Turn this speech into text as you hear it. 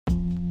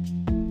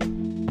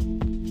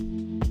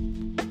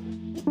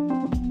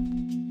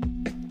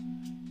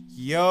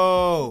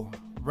Yo,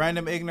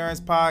 Random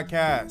Ignorance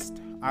Podcast.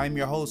 I'm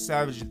your host,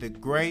 Savage the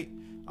Great.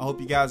 I hope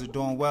you guys are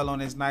doing well on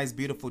this nice,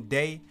 beautiful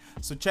day.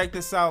 So check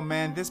this out,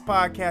 man. This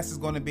podcast is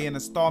going to be an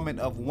installment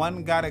of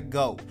One Gotta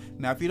Go.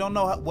 Now, if you don't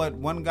know what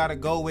One Gotta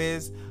Go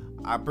is,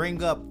 I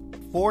bring up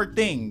 4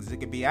 things. It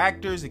could be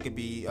actors, it could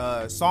be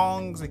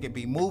songs, it could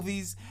be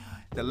movies.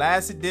 The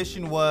last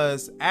edition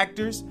was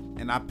actors,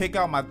 and I pick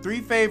out my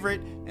 3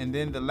 favorite, and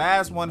then the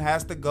last one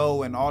has to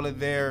go, and all of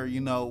their,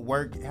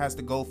 work has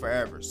to go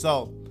forever.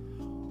 So,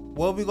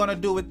 what we're gonna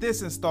do with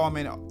this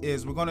installment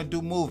is we're gonna do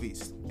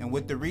movies, and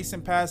with the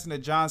recent passing of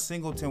John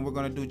Singleton, we're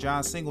gonna do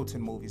John Singleton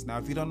movies. Now,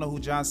 if you don't know who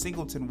John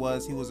Singleton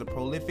was, he was a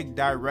prolific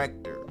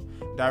director,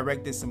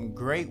 directed some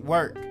great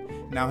work.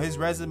 Now, his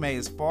resume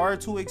is far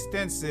too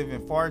extensive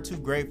and far too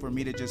great for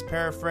me to just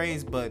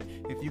paraphrase, but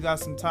if you got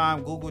some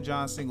time, Google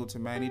John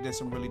Singleton, man. He did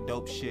some really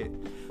dope shit.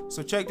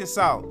 So check this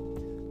out.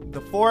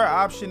 The four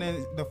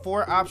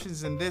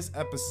options in this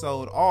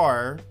episode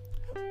are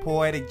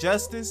Poetic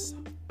Justice,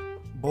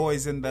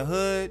 Boys in the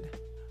Hood,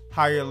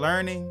 Higher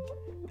Learning,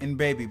 and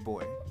Baby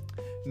Boy.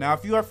 Now,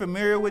 if you are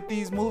familiar with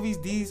these movies,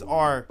 these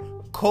are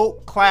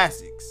cult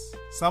classics.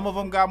 Some of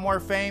them got more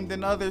fame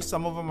than others.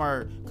 Some of them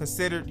are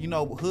considered,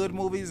 hood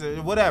movies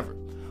or whatever.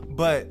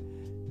 But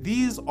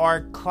these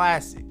are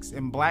classics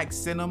in black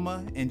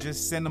cinema and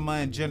just cinema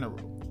in general.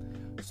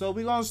 So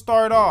we're going to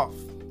start off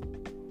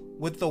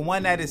with the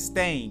one that is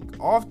staying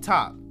off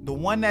top. The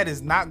one that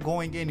is not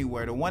going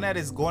anywhere. The one that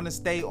is going to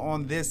stay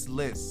on this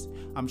list.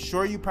 I'm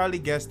sure you probably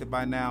guessed it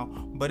by now,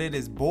 but it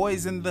is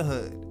Boys in the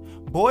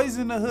Hood. Boys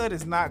in the Hood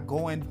is not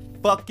going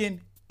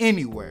fucking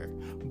anywhere.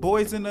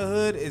 Boys in the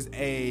Hood is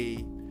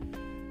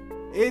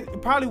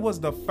it probably was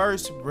the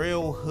first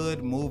real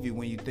hood movie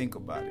when you think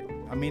about it.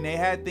 I mean, they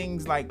had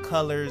things like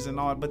Colors and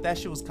all, but that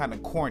shit was kind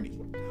of corny.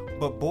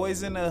 But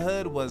Boys in the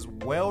Hood was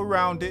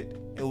well-rounded.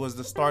 It was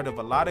the start of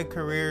a lot of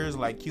careers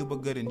like Cuba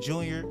Gooding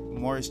Jr.,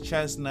 Morris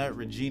Chestnut,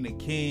 Regina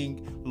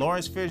King,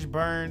 Lawrence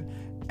Fishburne,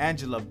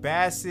 Angela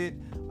Bassett.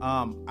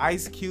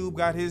 Ice Cube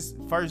got his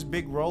first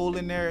big role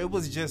in there. It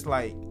was just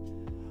like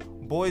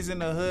Boys in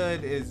the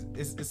Hood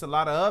it's a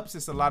lot of ups,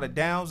 it's a lot of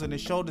downs, and it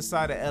showed the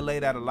side of LA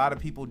that a lot of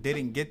people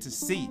didn't get to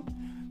see.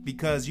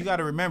 Because you got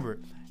to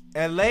remember,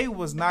 LA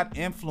was not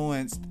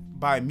influenced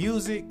by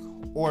music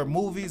or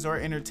movies or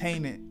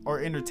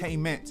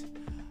entertainment.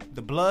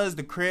 The Bloods,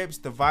 the Crips,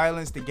 the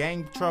violence, the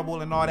gang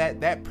trouble and all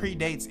that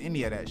predates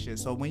any of that shit.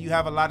 So when you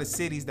have a lot of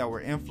cities that were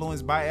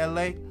influenced by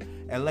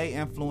LA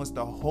influenced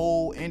the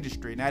whole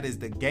industry, and that is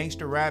the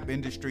gangster rap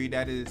industry,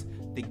 that is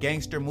the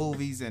gangster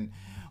movies, and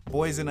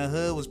Boys in the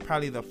Hood was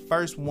probably the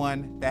first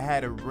one that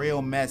had a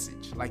real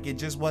message. Like, it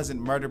just wasn't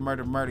murder,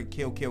 murder, murder,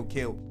 kill, kill,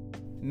 kill.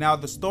 Now,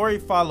 the story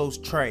follows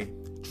Trey.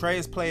 Trey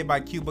is played by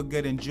Cuba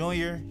Gooding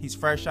Jr. He's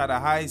fresh out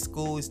of high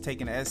school. He's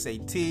taking the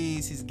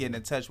SATs. He's getting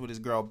in touch with his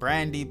girl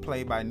Brandy,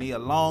 played by Nia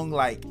Long.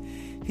 Like,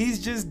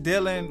 he's just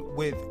dealing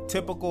with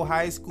typical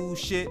high school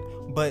shit,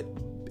 but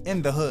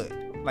in the hood.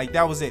 Like,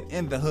 that was it,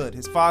 in the hood.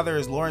 His father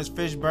is Lawrence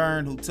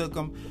Fishburne, who took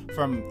him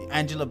from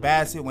Angela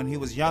Bassett when he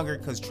was younger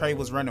because Trey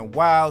was running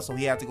wild, so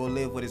he had to go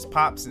live with his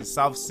pops in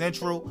South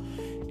Central.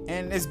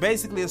 And it's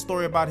basically a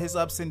story about his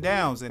ups and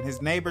downs. And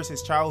his neighbors,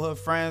 his childhood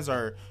friends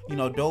are,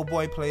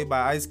 Doughboy, played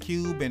by Ice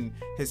Cube, and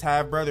his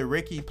half-brother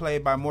Ricky,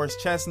 played by Morris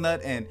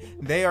Chestnut. And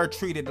they are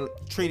treated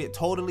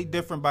totally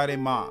different by their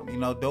mom.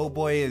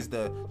 Doughboy is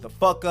the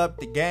fuck up,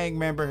 the gang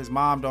member. His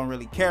mom don't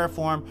really care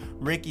for him.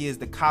 Ricky is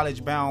the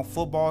college-bound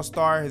football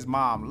star his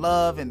mom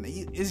love. And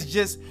it's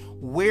just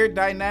weird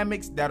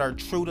dynamics that are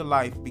true to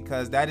life,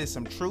 because that is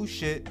some true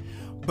shit.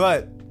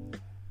 But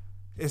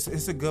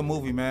it's a good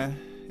movie, man.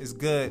 It's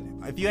good.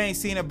 If you ain't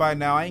seen it by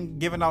now, I ain't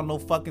giving out no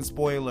fucking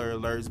spoiler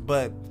alerts,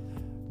 but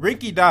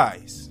Ricky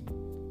dies.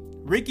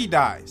 Ricky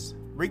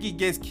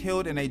gets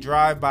killed in a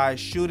drive-by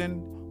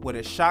shooting with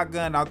a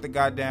shotgun out the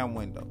goddamn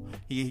window.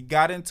 He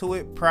got into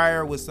it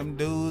prior with some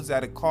dudes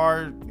at a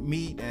car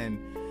meet, and,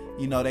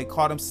 they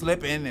caught him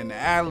slipping in the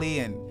alley,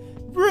 and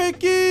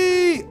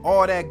Ricky!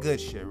 All that good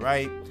shit,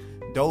 right?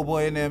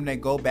 Doughboy and them, they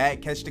go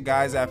back, catch the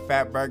guys at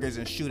Fat Burgers,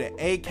 and shoot an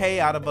AK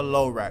out of a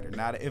lowrider.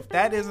 Now, if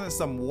that isn't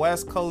some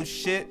West Coast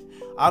shit,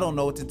 I don't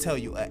know what to tell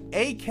you. An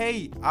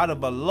AK out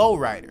of a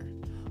lowrider.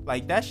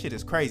 Like, that shit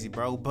is crazy,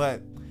 bro.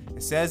 But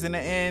it says in the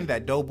end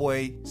that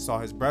Doughboy saw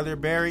his brother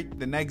buried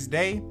the next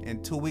day,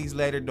 and 2 weeks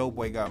later,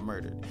 Doughboy got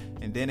murdered.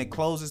 And then it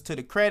closes to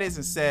the credits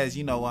and says,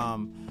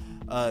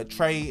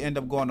 Trey ended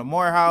up going to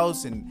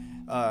Morehouse, and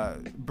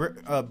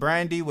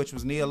Brandy, which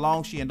was Nia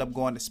Long, she ended up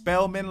going to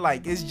Spelman.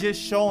 Like, it's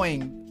just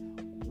showing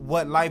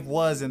what life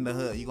was in the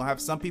hood. You're gonna have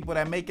some people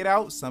that make it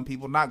out, some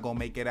people not gonna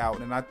make it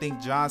out, and I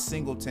think John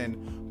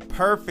Singleton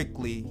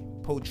perfectly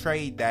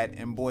portrayed that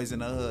in Boys in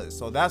the Hood.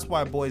 So that's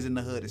why Boys in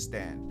the Hood is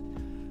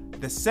staying.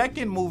 The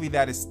second movie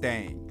that is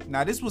staying,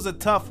 now this was a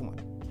tough one.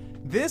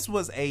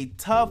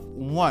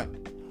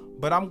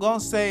 But I'm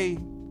gonna say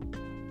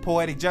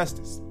Poetic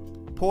Justice.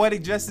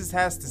 Poetic Justice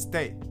has to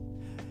stay.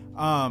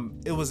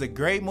 It was a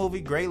great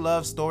movie, great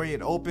love story.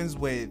 It opens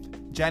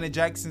with Janet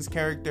Jackson's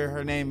character.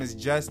 Her name is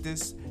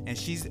Justice, and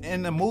she's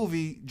in the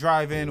movie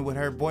drive-in with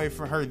her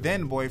boyfriend, her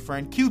then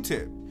boyfriend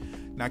Q-Tip.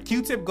 Now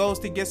Q-Tip goes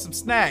to get some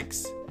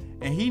snacks,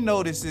 and he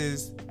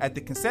notices at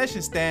the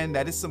concession stand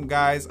that it's some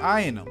guys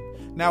eyeing him.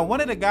 Now,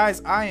 one of the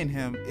guys eyeing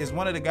him is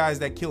one of the guys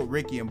that killed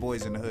Ricky in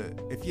Boys in the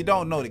Hood. If you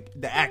don't know,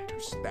 the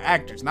actors,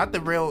 not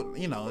the real,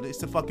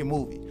 it's a fucking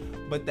movie.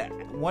 But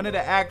one of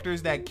the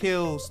actors that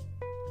kills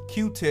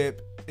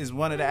Q-Tip is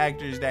one of the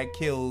actors that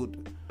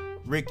killed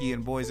Ricky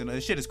in Boys in the Hood.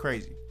 This shit is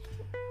crazy.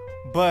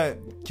 But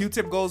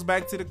Q-Tip goes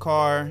back to the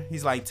car.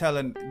 He's like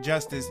telling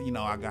Justice,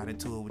 I got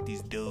into it with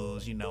these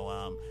dudes.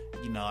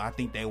 I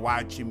think they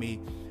watching me.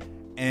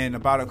 And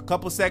about a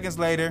couple seconds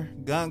later,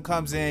 gun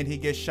comes in, he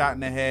gets shot in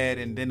the head,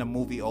 and then the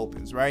movie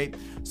opens, right?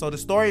 So the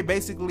story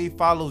basically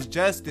follows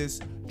Justice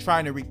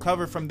trying to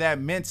recover from that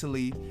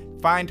mentally,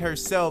 find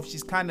herself.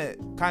 She's kind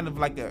of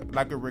like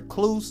a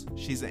recluse.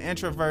 She's an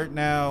introvert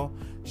now.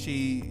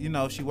 She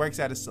works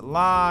at a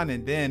salon,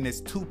 and then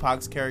it's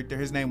Tupac's character.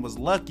 His name was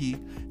Lucky.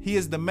 He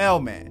is the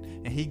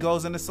mailman, and he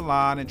goes in the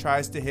salon and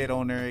tries to hit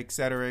on her,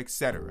 etc.,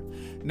 etc.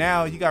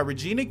 Now you got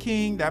Regina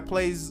King that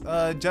plays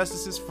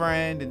Justice's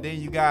friend, and then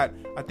you got,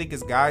 I think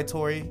it's Guy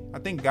Torry.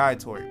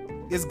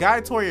 It's Guy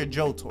Torry or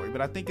Joe Torry,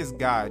 but I think it's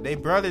Guy. They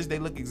brothers. They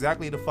look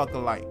exactly the fuck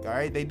alike. All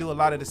right, they do a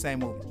lot of the same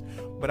movies,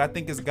 but I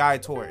think it's Guy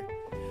Torry.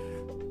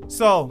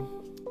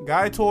 So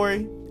Guy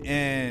Torry.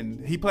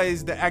 And he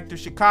plays the actor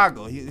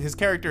Chicago. His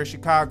character is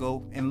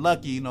Chicago, and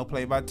Lucky,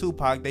 played by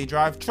Tupac. They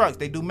drive trucks.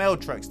 They do mail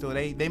trucks. So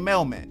they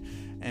mailmen.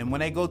 And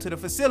when they go to the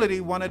facility,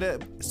 one of the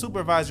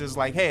supervisors is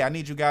like, hey, I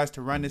need you guys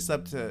to run this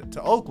up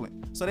to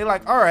Oakland. So they're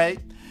like, all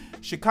right.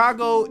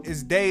 Chicago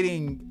is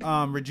dating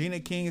Regina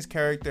King's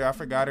character. I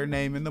forgot her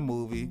name in the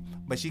movie,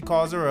 but she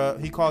calls her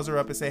up. He calls her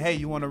up and say, hey,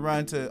 you want to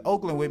run to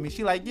Oakland with me?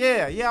 She like,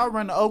 yeah, I'll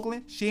run to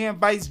Oakland. She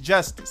invites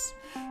Justice.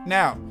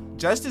 Now,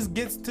 Justice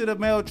gets to the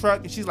mail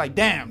truck and she's like,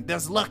 damn,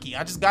 that's Lucky.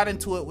 I just got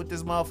into it with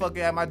this motherfucker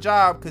at my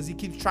job because he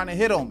keeps trying to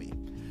hit on me.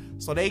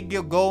 So they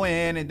go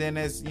in, and then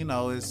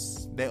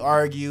they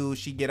argue.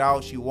 She get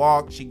out, she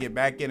walk, she get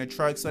back in the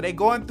truck. So they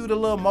going through the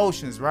little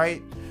motions,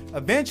 right?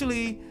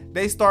 Eventually,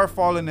 they start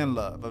falling in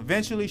love.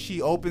 Eventually,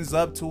 she opens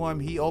up to him.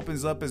 He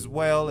opens up as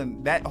well.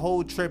 And that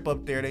whole trip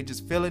up there, they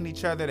just feeling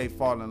each other. They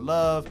fall in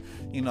love.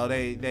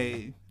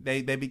 They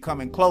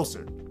becoming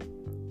closer.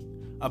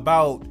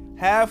 About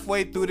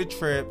halfway through the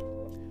trip,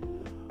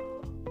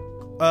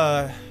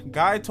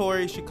 Guy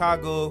Torry,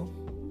 Chicago,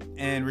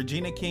 and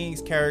Regina King's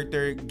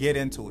character get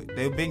into it.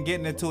 They've been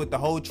getting into it the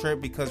whole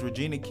trip because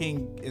Regina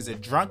King is a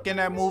drunk in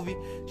that movie.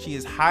 She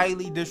is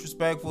highly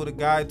disrespectful to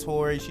Guy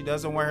Torry. She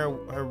doesn't wear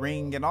her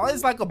ring and all.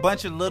 It's like a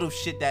bunch of little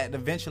shit that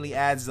eventually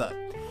adds up.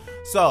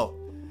 So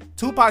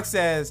Tupac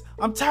says,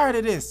 I'm tired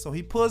of this. So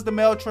he pulls the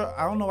mail truck.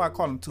 I don't know why I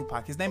call him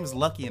Tupac. His name is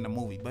Lucky in the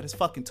movie, but it's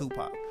fucking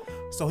Tupac.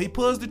 So he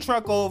pulls the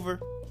truck over.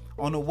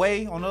 On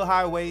the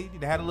highway,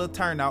 they had a little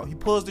turnout. He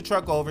pulls the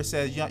truck over,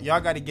 says,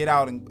 y'all got to get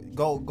out and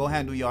go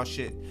handle y'all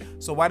shit.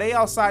 So while they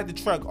outside the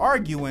truck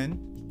arguing,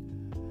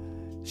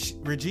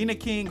 Regina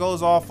King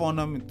goes off on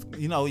them.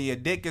 Your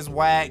dick is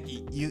whack.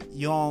 You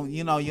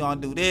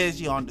don't do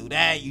this, you don't do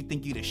that. You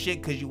think you the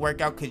shit because you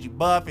work out, because you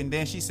buff. And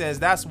then she says,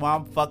 that's why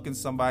I'm fucking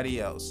somebody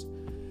else.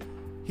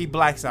 He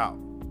blacks out.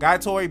 Guy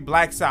Torry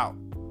blacks out.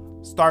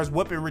 Starts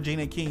whooping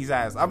Regina King's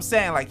ass. I'm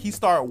saying, like, he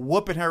started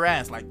whooping her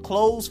ass, like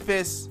closed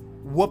fists,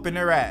 whooping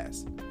her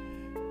ass.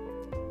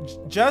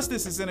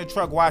 Justice is in the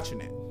truck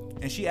watching it,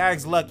 and she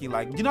asks Lucky,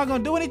 like, you not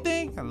gonna do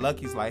anything? And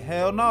Lucky's like,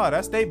 hell no,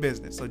 that's their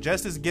business. So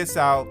Justice gets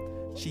out.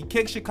 She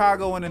kicks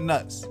Chicago in the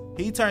nuts.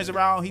 He turns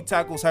around, he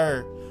tackles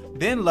her.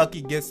 Then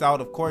Lucky gets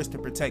out, of course, to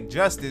protect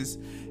Justice,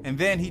 and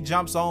then he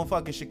jumps on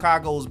fucking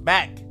Chicago's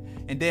back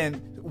and then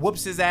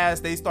whoops his ass.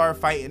 They start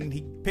fighting.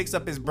 He picks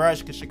up his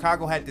brush because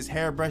Chicago had this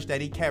hairbrush that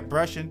he kept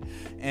brushing,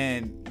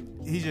 and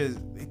he just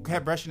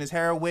kept brushing his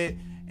hair with.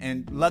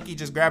 And Lucky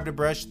just grabbed the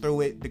brush, threw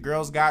it. The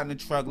girls got in the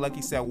truck.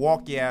 Lucky said,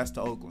 walk your ass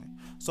to Oakland.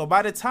 So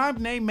by the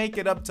time they make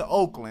it up to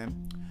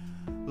Oakland,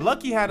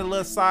 Lucky had a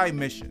little side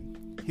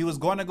mission. He was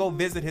going to go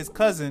visit his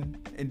cousin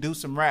and do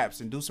some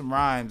raps and do some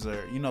rhymes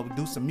or,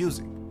 do some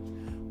music.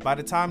 By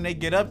the time they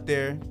get up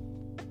there,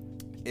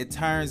 it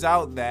turns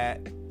out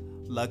that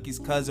Lucky's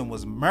cousin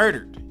was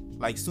murdered.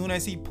 Like, soon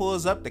as he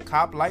pulls up, the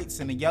cop lights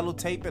and the yellow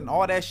tape and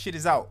all that shit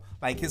is out.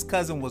 Like, his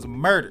cousin was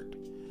murdered.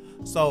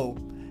 So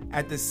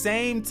at the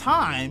same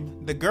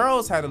time, the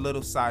girls had a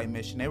little side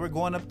mission. They were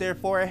going up there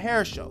for a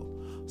hair show.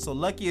 So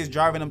Lucky is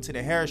driving them to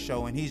the hair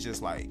show, and he's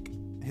just like,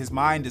 his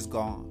mind is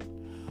gone.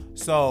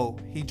 So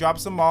he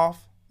drops them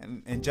off,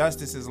 and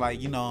Justice is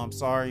like, I'm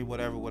sorry,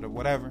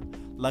 whatever.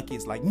 Lucky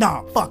is like,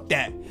 nah, fuck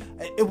that.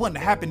 It wouldn't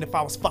have happened if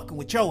I was fucking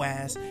with your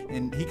ass.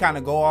 And he kind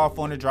of go off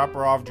on her, drop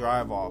her off,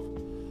 drive off.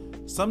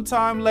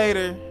 Sometime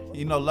later,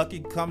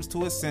 Lucky comes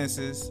to his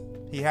senses.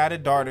 He had a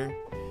daughter.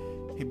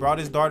 He brought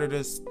his daughter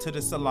to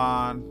the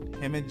salon.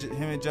 Him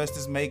and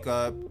Justice make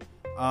up.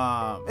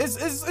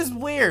 It's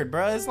weird,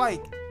 bro. It's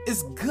like,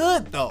 it's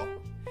good though.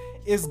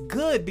 It's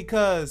good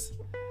because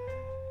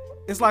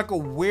it's like a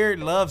weird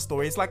love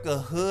story. It's like a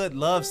hood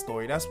love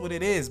story. That's what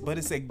it is. But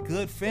it's a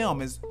good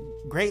film.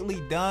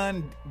 greatly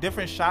done.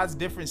 Different shots,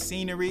 different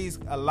sceneries,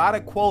 a lot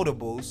of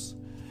quotables.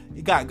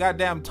 You got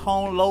goddamn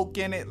Tone Loc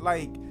in it.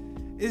 Like,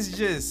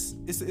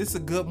 it's a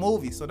good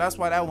movie. So that's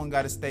why that one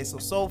got to stay.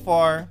 So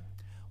far,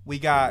 we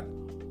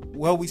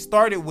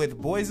started with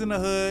Boys in the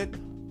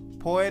Hood,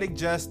 Poetic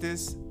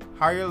Justice,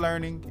 Higher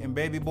Learning, and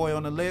Baby Boy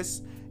on the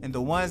list. And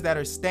the ones that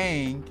are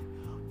staying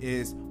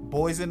is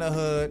Boys in the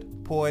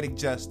Hood, Poetic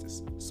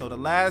Justice. So the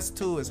last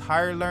two is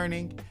Higher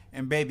Learning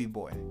and Baby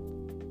Boy.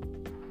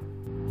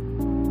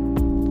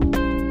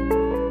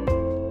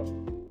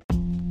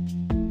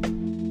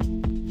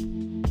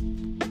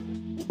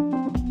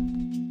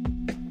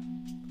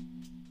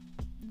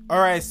 All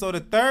right, so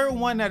the third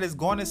one that is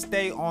going to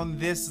stay on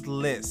this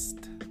list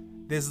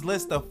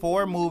of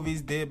 4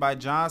 movies did by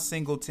John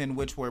Singleton,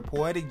 which were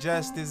Poetic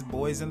Justice,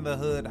 Boys in the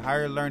Hood,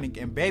 Higher Learning,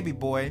 and Baby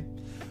Boy.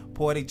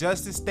 Poetic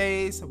Justice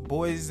stays,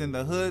 Boys in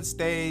the Hood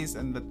stays,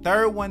 and the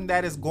third one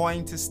that is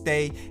going to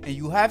stay, and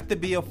you have to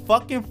be a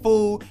fucking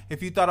fool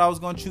if you thought I was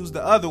going to choose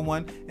the other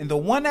one, and the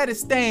one that is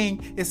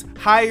staying is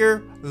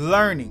Higher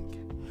Learning.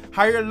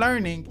 Higher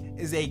Learning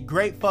is a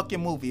great fucking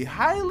movie.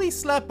 Highly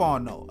slept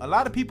on though. A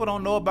lot of people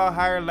don't know about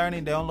Higher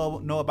Learning. They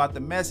don't know about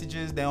the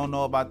messages. They don't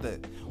know about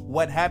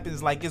what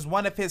happens. Like, it's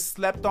one of his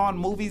slept on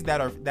movies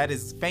that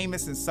is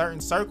famous in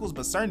certain circles,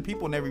 but certain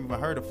people never even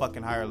heard of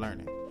fucking Higher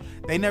Learning.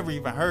 They never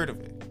even heard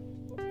of it.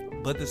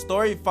 But the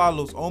story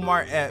follows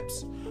Omar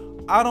Epps.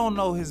 I don't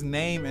know his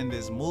name in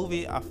this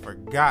movie. I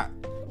forgot.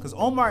 Because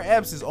Omar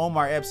Epps is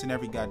Omar Epps in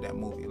every goddamn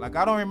movie. Like,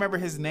 I don't remember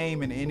his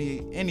name in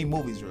any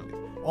movies really.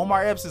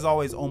 Omar Epps is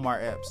always Omar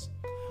Epps.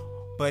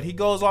 But he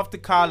goes off to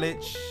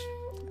college.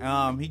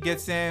 He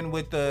gets in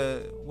with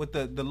the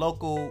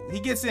local. He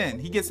gets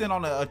in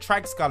on a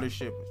track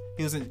scholarship.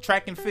 He was in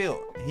track and field.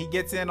 He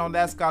gets in on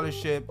that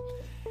scholarship,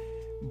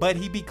 but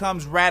he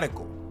becomes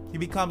radical. He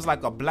becomes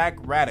like a black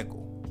radical.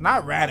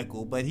 Not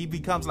radical, but he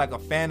becomes like a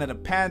fan of the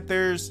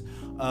Panthers.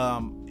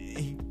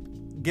 He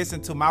gets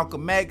into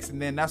Malcolm X,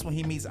 and then that's when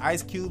he meets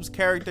Ice Cube's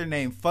character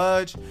named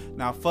Fudge.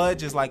 Now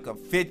Fudge is like a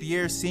 5th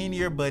year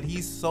senior, but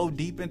he's so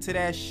deep into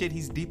that shit.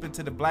 He's deep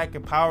into the black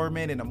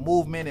empowerment and the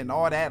movement and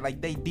all that. Like,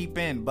 they deep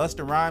in.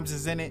 Busta Rhymes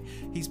is in it.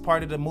 He's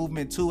part of the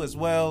movement too as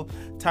well.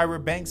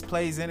 Tyra Banks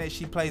plays in it.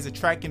 She plays a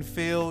track and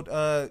field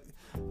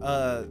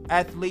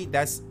athlete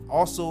that's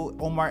also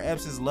Omar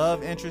Epps'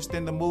 love interest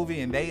in the movie,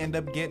 and they end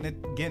up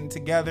getting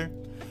together.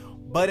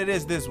 But it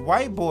is this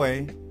white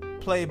boy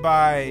played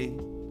by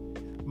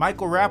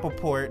Michael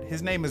Rappaport.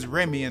 His name is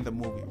Remy in the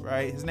movie,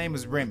 right? His name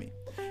is Remy.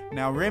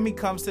 Now Remy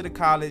comes to the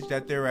college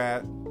that they're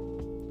at.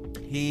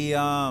 He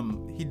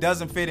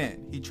doesn't fit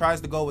in. He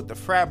tries to go with the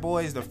frat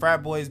boys. The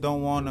frat boys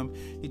don't want him.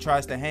 He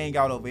tries to hang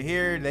out over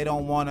here. They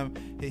don't want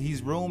him.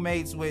 He's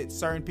roommates with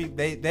certain people.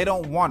 They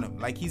don't want him.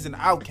 Like, he's an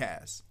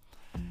outcast.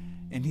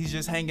 And he's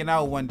just hanging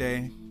out one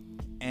day,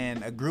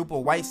 and a group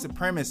of white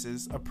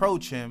supremacists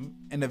approach him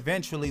and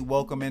eventually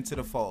welcome into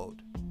the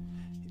fold.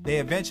 They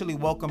eventually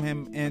welcome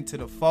him into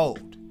the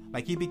fold.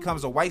 Like, he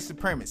becomes a white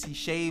supremacist. He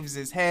shaves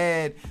his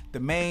head. The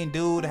main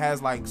dude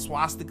has like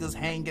swastikas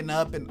hanging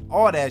up and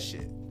all that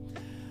shit.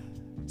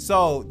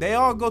 So they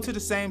all go to the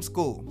same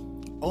school.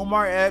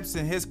 Omar Epps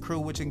and his crew,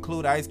 which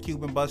include Ice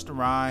Cube and Busta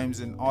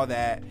Rhymes and all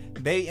that,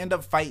 they end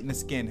up fighting the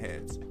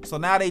skinheads. So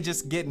now they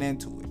just getting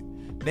into it.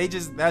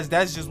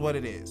 That's just what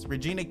it is.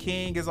 Regina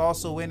King is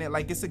also in it.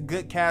 Like, it's a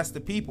good cast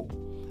of people.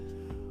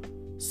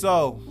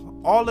 So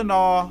all in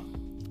all,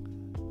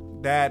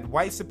 that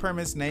white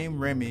supremacist named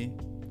Remy,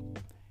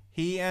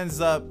 he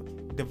ends up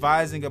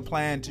devising a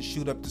plan to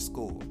shoot up the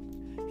school.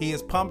 He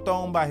is pumped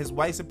on by his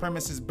white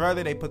supremacist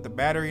brother. They put the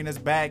battery in his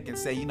back and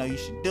say, you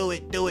should do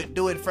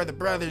it for the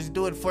brothers,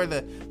 do it for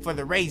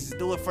the race,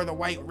 do it for the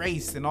white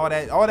race, and all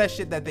that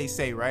shit that they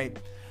say, right?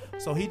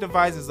 So he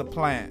devises a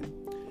plan.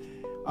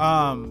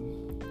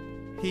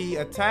 He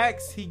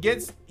attacks. He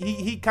gets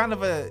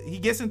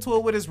into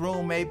it with his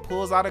roommate,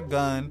 pulls out a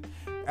gun.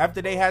 After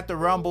they had to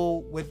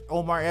rumble with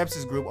Omar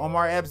Epps' group,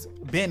 Omar Epps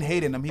been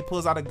hating him. He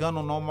pulls out a gun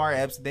on Omar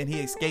Epps, then he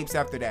escapes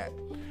after that.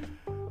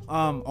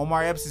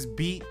 Omar Epps is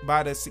beat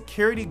by the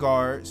security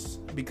guards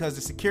because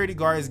the security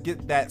guards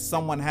get that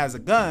someone has a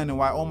gun, and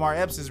while Omar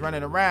Epps is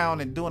running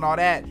around and doing all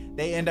that,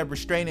 they end up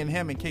restraining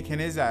him and kicking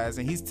his ass.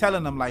 And he's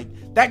telling them,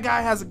 like, that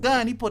guy has a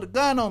gun, he put a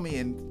gun on me.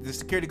 And the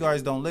security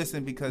guards don't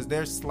listen because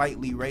they're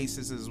slightly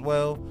racist as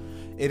well.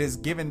 It is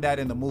given that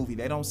in the movie.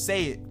 They don't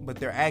say it, but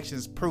their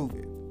actions prove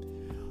it.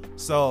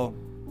 So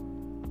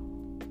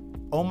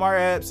Omar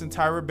Epps and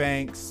Tyra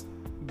Banks,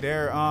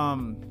 they're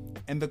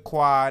in the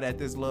quad at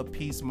this little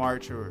peace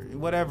march or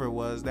whatever it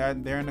was. They're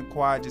in the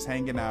quad just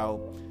hanging out.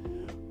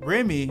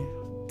 Remy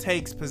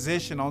takes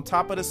position on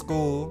top of the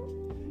school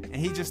and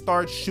he just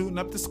starts shooting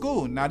up the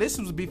school. Now, this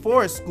was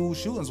before school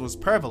shootings was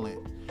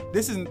prevalent.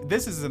 This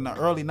is in the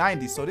early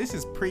 90s, so this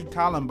is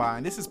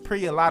pre-Columbine. This is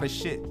pre a lot of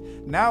shit.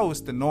 Now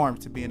it's the norm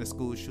to be in a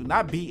school shooting.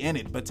 Not be in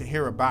it, but to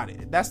hear about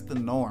it. That's the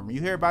norm.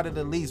 You hear about it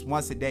at least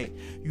once a day.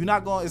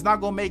 It's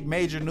not gonna make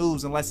major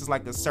news unless it's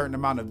like a certain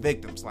amount of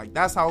victims. Like,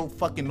 that's how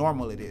fucking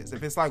normal it is.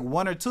 If it's like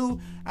 1 or 2, all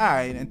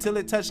right, until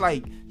it touch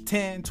like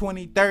 10,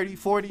 20, 30,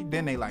 40,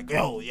 then they like,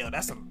 yo,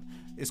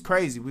 It's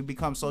crazy. We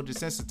become so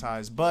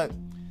desensitized. But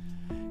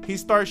he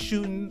starts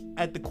shooting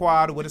at the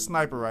quad with a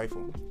sniper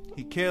rifle.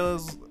 He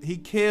kills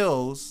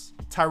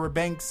Tyra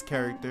Banks'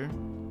 character.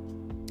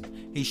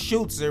 He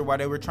shoots her while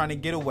they were trying to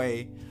get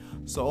away.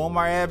 So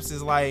Omar Epps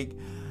is like,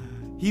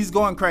 he's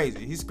going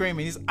crazy. He's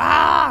screaming. He's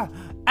ah.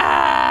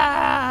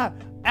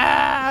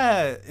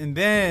 And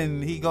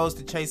then he goes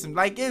to chase him.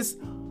 Like, it's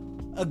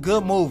a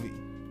good movie.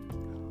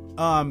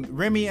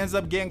 Remy ends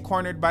up getting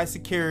cornered by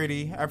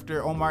security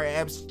after Omar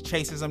Epps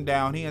chases him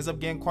down. He ends up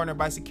getting cornered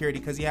by security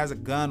because he has a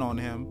gun on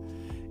him.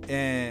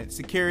 And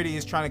security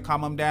is trying to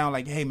calm him down,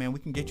 like, hey man, we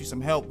can get you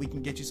some help.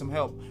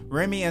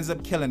 Remy ends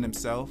up killing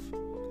himself.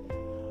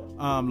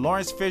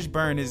 Lawrence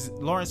Fishburne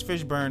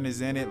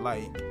is in it.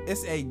 Like,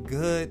 it's a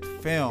good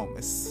film.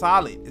 It's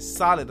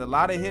solid. A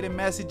lot of hidden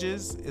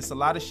messages. It's a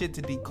lot of shit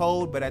to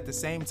decode, but at the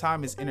same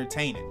time, it's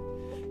entertaining.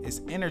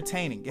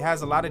 It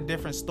has a lot of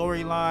different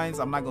storylines.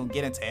 I'm not gonna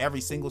get into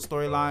every single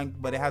storyline,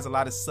 but it has a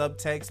lot of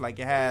subtext. Like,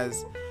 it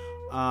has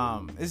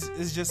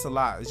it's just a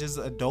lot. It's just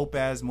a dope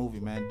ass movie,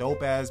 man.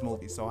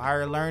 So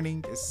Higher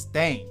Learning is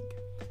staying.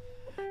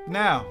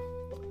 Now,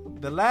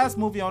 the last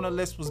movie on the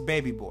list was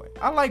Baby Boy.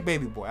 I like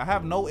Baby Boy. I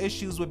have no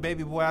issues with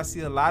Baby Boy. I see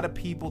a lot of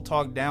people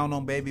talk down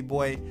on Baby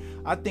Boy.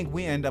 I think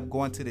we end up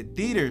going to the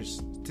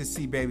theaters to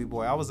see Baby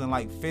Boy. I was in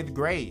like 5th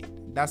grade.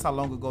 That's how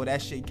long ago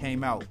that shit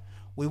came out.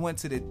 We went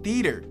to the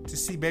theater to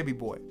see Baby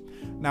Boy.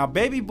 Now,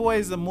 Baby Boy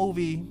is a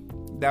movie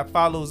that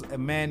follows a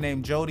man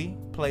named Jody,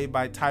 played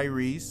by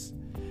Tyrese,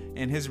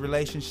 and his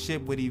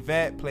relationship with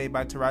Yvette, played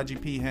by Taraji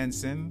P.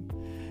 Henson.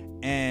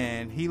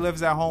 And he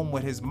lives at home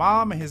with his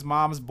mom and his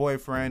mom's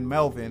boyfriend,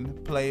 Melvin,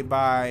 played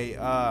by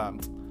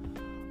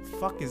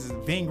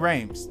Ving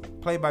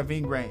Rhames, played by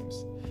Ving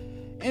Rhames.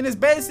 And it's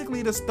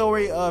basically the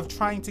story of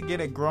trying to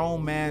get a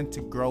grown man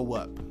to grow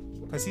up,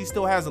 because he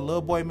still has a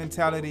little boy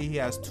mentality. He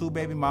has 2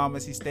 baby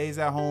mamas. He stays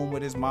at home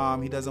with his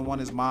mom. He doesn't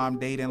want his mom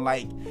dating.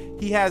 Like,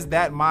 he has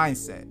that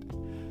mindset.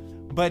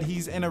 But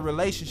he's in a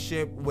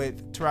relationship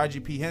with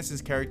Taraji P.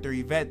 Henson's character,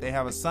 Yvette. They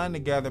have a son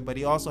together, but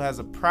he also has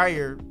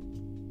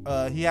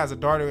he has a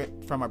daughter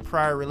from a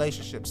prior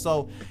relationship.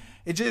 So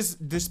it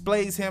just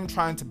displays him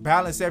trying to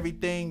balance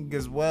everything,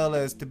 as well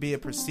as to be a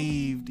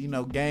perceived,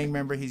 gang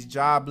member. He's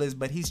jobless,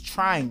 but he's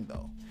trying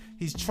though.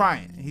 He's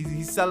trying.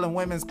 He's selling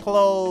women's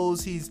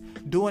clothes. He's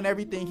doing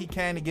everything he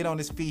can to get on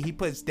his feet. He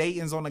puts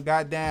Dayton's on the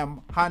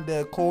goddamn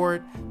Honda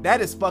Accord.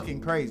 That is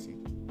fucking crazy.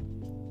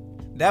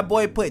 That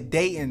boy put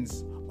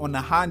Dayton's on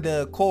the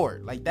Honda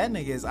Accord. Like, that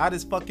nigga is out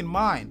his fucking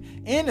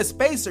mind. In a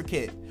spacer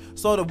kit.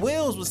 So the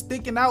wheels was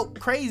sticking out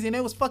crazy and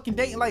it was fucking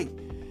Dayton. Like,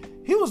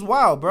 he was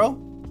wild, bro.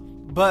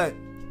 But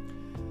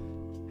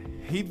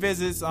he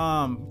visits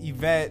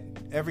Yvette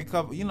every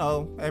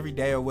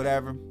day or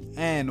whatever.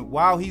 And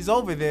while he's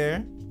over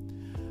there,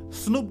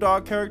 Snoop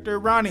Dogg character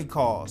Ronnie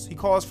calls. He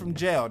calls from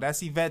jail.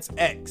 That's Yvette's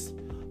ex.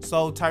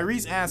 So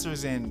Tyrese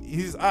answers and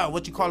he's,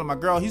 what you calling my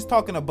girl? He's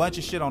talking a bunch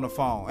of shit on the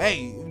phone.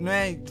 Hey,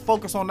 man,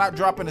 focus on not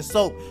dropping the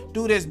soap.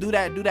 Do this, do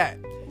that, do that.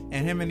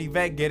 And him and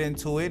Yvette get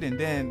into it. And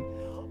then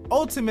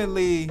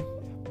ultimately,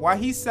 while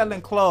he's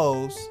selling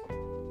clothes,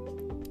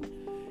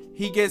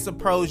 he gets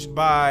approached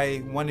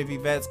by one of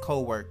Yvette's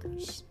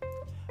co-workers.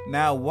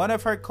 Now, one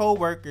of her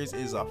co-workers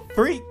is a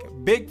freak,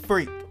 big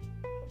freak.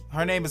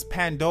 Her name is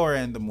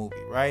Pandora in the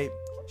movie, right?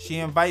 She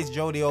invites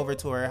Jody over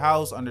to her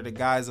house under the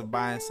guise of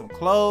buying some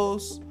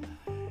clothes.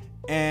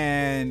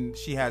 And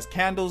she has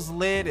candles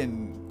lit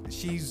and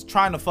she's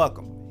trying to fuck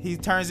him. He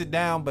turns it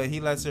down, but he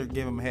lets her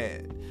give him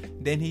head.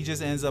 Then he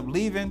just ends up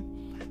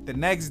leaving. The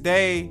next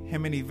day,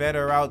 him and Yvette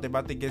are out. They're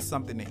about to get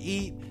something to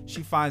eat.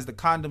 She finds the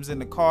condoms in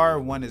the car.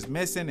 One is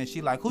missing. And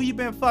she like, who you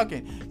been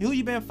fucking?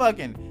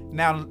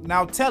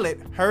 Now tell it.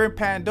 Her and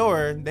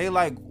Pandora, they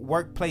like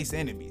workplace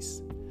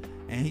enemies.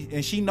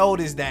 And she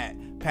noticed that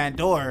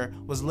Pandora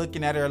was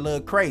looking at her a little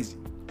crazy.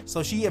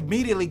 So she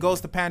immediately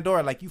goes to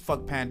Pandora like, you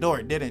fucked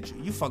Pandora, didn't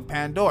you? You fucked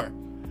Pandora.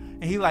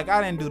 And he like,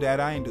 I didn't do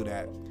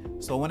that.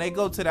 So when they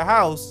go to the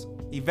house,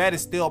 Yvette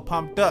is still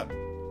pumped up.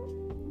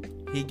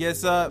 He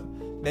gets up.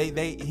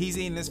 He's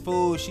eating his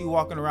food. She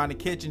walking around the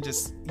kitchen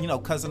just,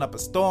 cussing up a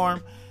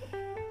storm.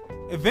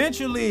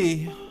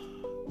 Eventually,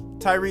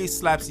 Tyrese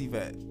slaps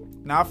Yvette.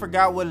 Now, I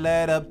forgot what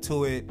led up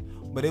to it,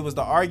 but it was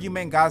the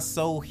argument got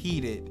so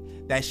heated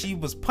that she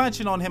was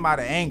punching on him out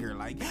of anger.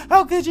 Like,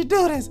 how could you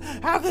do this?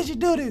 How could you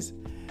do this?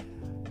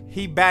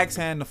 He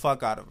backhand the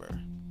fuck out of her.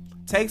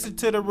 Takes her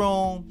to the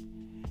room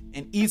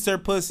and eats her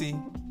pussy.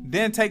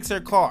 Then takes her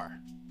car.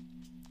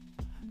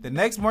 The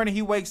next morning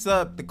he wakes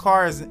up. The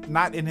car is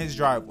not in his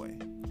driveway.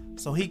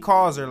 So he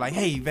calls her like,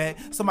 hey,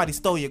 Yvette, somebody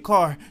stole your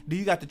car. Do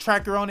you got the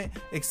tracker on it?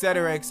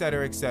 Etc,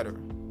 etc, etc.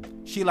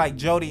 She like,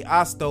 Jody,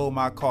 I stole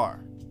my car.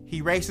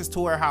 He races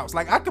to her house.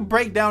 Like, I could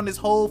break down this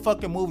whole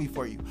fucking movie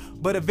for you.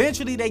 But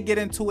eventually they get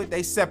into it.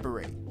 They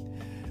separate.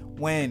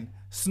 When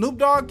Snoop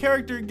Dogg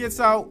character gets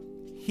out,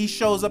 he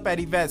shows up at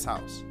Yvette's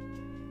house.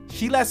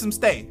 She lets him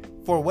stay.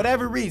 For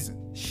whatever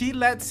reason, she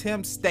lets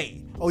him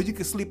stay. Oh, you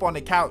can sleep on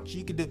the couch.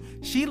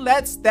 She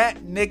lets that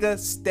nigga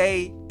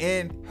stay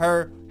in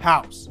her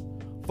house.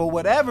 For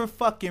whatever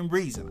fucking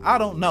reason. I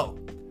don't know.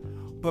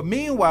 But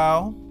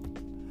meanwhile,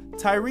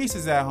 Tyrese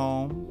is at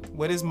home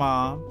with his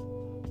mom,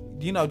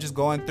 just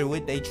going through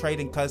it. They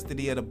trading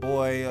custody of the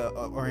boy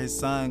or his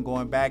son,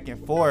 going back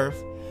and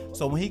forth.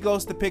 So when he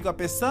goes to pick up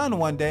his son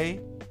one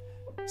day,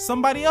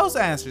 somebody else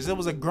answers. It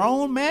was a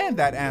grown man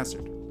that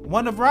answered.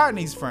 One of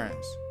Rodney's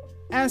friends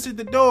answered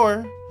the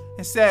door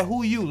and said,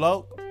 "Who you,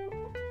 Loke?"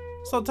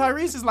 So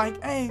Tyrese is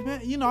like, "Hey,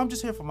 man, I'm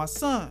just here for my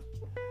son."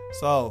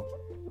 So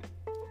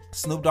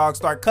Snoop Dogg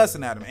start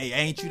cussing at him. "Hey,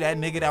 ain't you that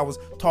nigga that was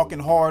talking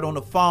hard on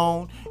the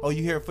phone? Oh,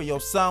 you here for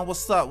your son?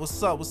 What's up?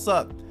 What's up? What's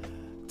up?"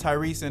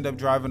 Tyrese ended up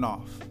driving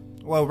off.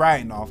 Well,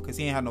 riding off, because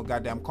he ain't had no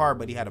goddamn car,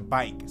 but he had a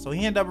bike. So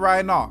he ended up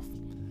riding off.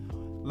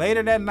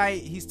 Later that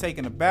night, he's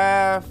taking a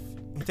bath.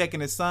 He's taking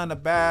his son a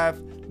bath.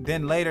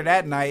 Then later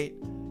that night,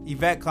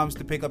 Yvette comes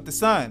to pick up the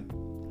son.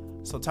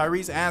 So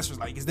Tyrese answers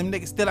like, "Is them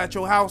niggas still at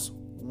your house?"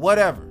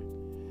 Whatever.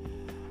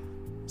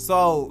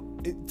 So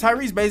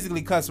Tyrese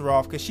basically cuts her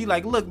off because she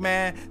like, "Look,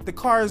 man, the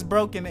car is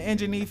broken, the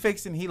engine need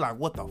fixing." He like,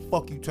 "What the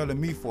fuck you telling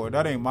me for?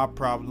 That ain't my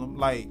problem."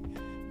 Like,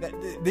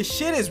 the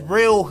shit is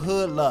real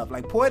hood love.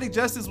 Like, Poetic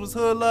Justice was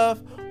hood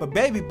love, but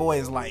Baby Boy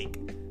is like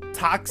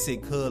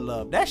toxic hood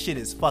love. That shit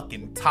is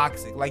fucking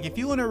toxic. Like, if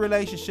you in a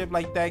relationship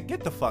like that,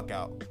 get the fuck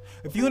out.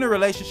 If you in a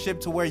relationship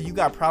to where you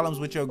got problems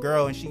with your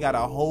girl and she got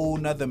a whole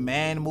nother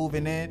man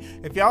moving in,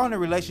 if y'all in a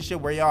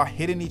relationship where y'all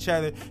hitting each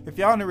other, if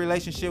y'all in a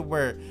relationship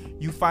where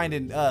you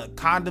finding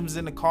condoms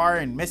in the car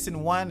and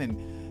missing one, and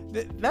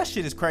that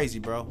shit is crazy,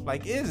 bro.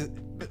 Like,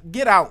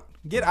 get out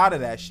of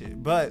that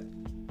shit. But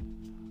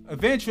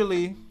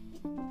eventually,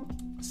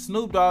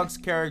 Snoop Dogg's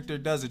character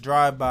does a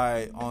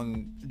drive-by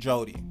on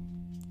Jody.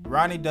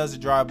 Ronnie does a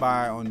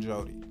drive-by on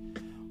Jody.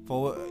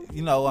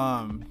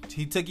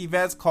 He took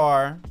Yvette's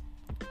car.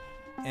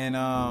 And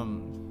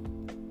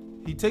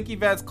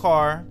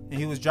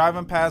he was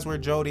driving past where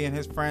Jody and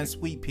his friend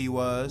Sweet Pea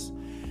was.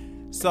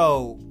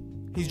 So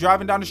he's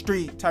driving down the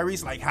street.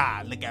 Tyrese like,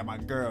 look at my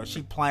girl.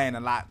 She playing a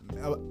lot.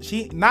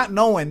 She not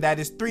knowing that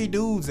it's 3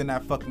 dudes in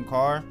that fucking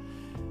car.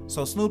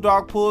 So Snoop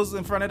Dogg pulls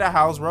in front of the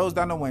house, rolls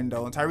down the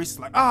window, and Tyrese is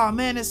like, "Oh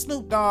man, it's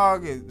Snoop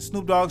Dogg." And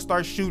Snoop Dogg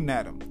starts shooting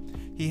at him.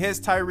 He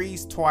hits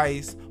Tyrese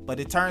twice, but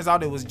it turns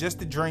out it was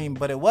just a dream.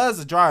 But it was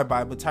a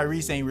drive-by, but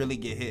Tyrese ain't really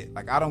get hit.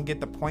 Like, I don't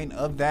get the point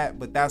of that,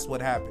 but that's what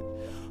happened.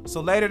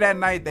 So later that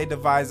night, they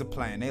devise a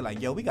plan. They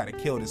like, "Yo, we gotta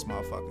kill this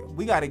motherfucker.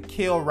 We gotta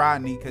kill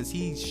Rodney because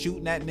he's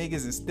shooting at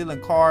niggas and stealing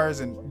cars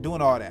and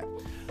doing all that."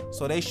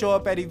 So they show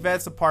up at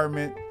Yvette's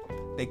apartment.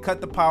 They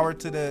cut the power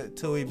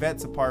to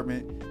Yvette's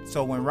apartment.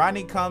 So when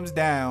Rodney comes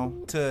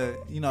down to,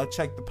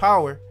 check the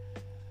power,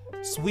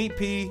 Sweet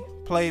Pea,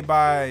 played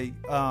by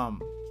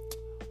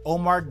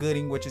Omar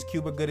Gooding, which is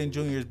Cuba Gooding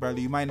Jr.'s brother.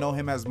 You might know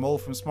him as Mo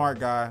from Smart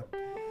Guy.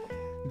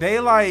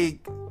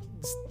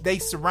 They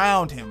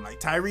surround him.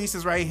 Like, Tyrese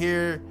is right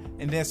here,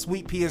 and then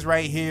Sweet Pea is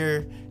right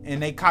here,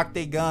 and they cock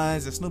their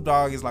guns, and Snoop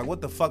Dogg is like,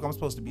 "What the fuck? I'm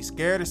supposed to be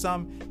scared or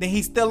something?" Then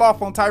he's still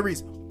off on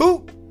Tyrese.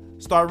 Boop!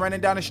 Start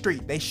running down the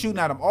street. They shooting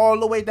at him all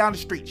the way down the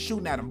street,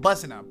 shooting at him,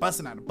 busting at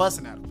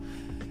him.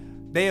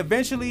 They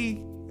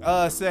eventually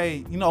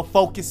say,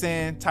 focus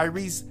in.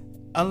 Tyrese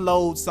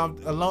unloads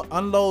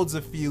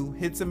a few,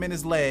 hits him in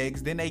his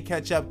legs. Then they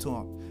catch up to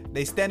him.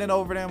 They standing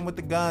over them with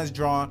the guns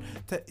drawn.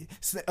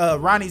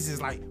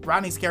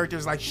 Ronnie's character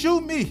is like,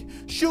 shoot me.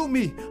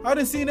 I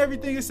done seen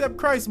everything except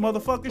Christ,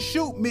 motherfucker.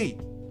 Shoot me.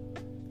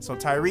 So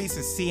Tyrese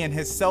is seeing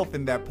himself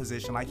in that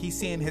position. Like, he's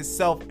seeing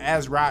himself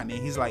as Rodney.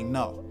 He's like,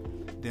 no.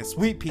 Then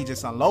Sweet Pea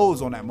just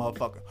unloads on that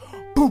motherfucker.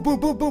 Boo, boo,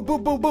 boo, boo, boo,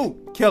 boo, boo.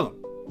 Kill him.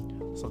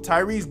 So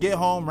Tyrese get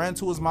home, ran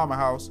to his mama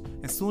house.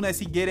 As soon as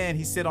he get in,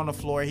 he sit on the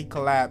floor. He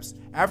collapsed.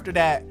 After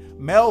that,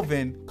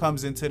 Melvin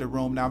comes into the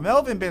room. Now,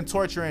 Melvin been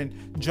torturing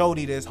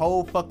Jody this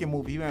whole fucking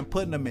movie. He been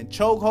putting him in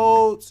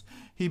chokeholds.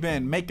 He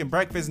been making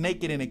breakfast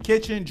naked in the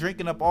kitchen,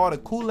 drinking up all the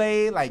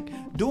Kool-Aid,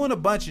 like doing a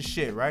bunch of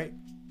shit, right?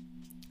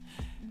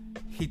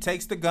 He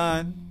takes the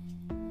gun,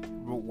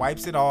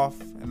 wipes it off,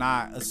 and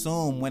I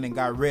assume went and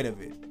got rid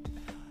of it.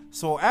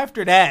 So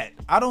after that,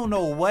 I don't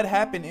know what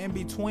happened in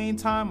between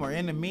time or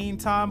in the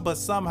meantime, but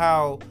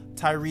somehow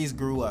Tyrese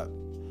grew up.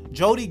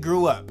 Jody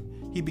grew up.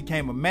 He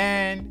became a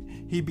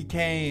man. He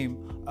became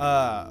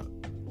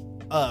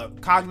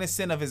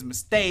cognizant of his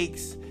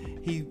mistakes.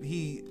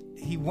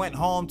 He went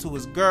home to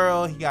his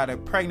girl. He got her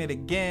pregnant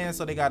again,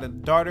 so they got a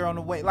daughter on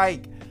the way,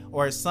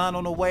 or a son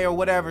on the way or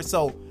whatever.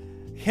 So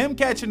him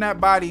catching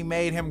that body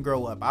made him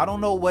grow up. I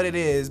don't know what it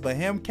is, but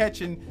him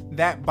catching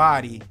that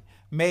body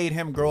made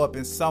him grow up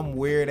in some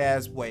weird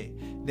ass way.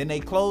 Then they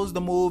closed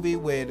the movie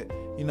with,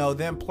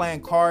 them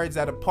playing cards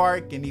at a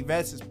park, and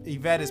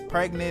Yvette is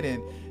pregnant,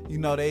 and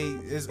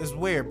it's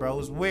weird, bro.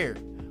 It's weird.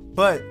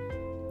 But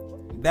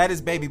that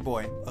is Baby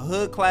Boy, a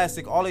hood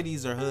classic. All of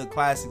these are hood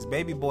classics.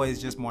 Baby Boy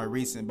is just more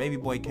recent. Baby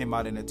Boy came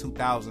out in the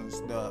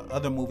 2000s. The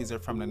other movies are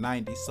from the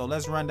 90s. So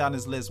let's run down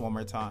this list one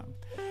more time.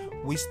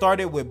 We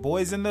started with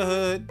Boys in the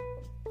Hood,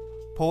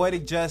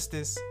 Poetic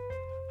Justice,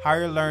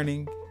 Higher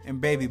Learning,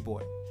 and Baby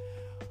Boy.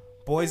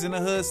 Boys in the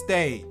Hood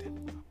stayed.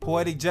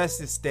 Poetic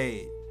Justice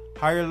stayed.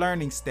 Higher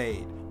Learning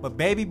stayed. But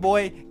Baby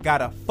Boy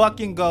gotta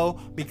fucking go,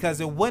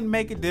 because it wouldn't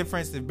make a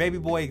difference if Baby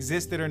Boy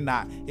existed or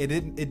not.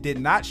 It did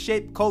not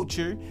shape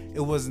culture. It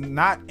was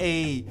not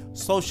a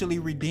socially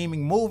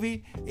redeeming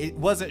movie. It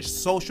wasn't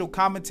social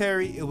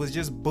commentary. It was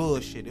just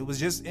bullshit. It was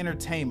just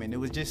entertainment. It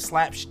was just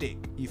slapstick.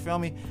 You feel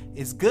me?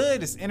 It's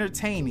good. It's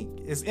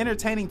entertaining. It's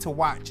entertaining to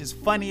watch. It's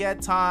funny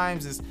at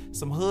times. It's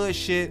some hood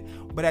shit.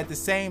 But at the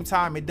same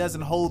time, it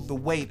doesn't hold the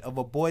weight of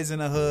a Boys in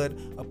the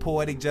Hood, a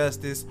Poetic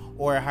Justice,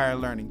 or a Higher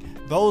Learning.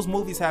 Those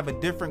movies have a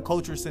different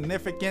cultural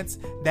significance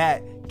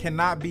that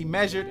cannot be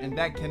measured and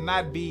that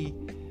cannot be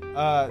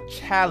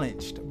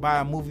challenged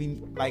by a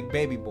movie like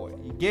Baby Boy.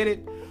 You get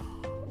it?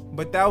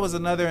 But that was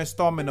another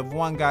installment of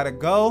One Gotta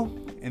Go.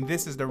 And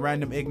this is the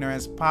Random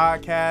Ignorance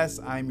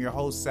Podcast. I'm your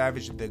host,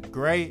 Savage the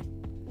Great.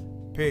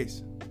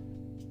 Peace.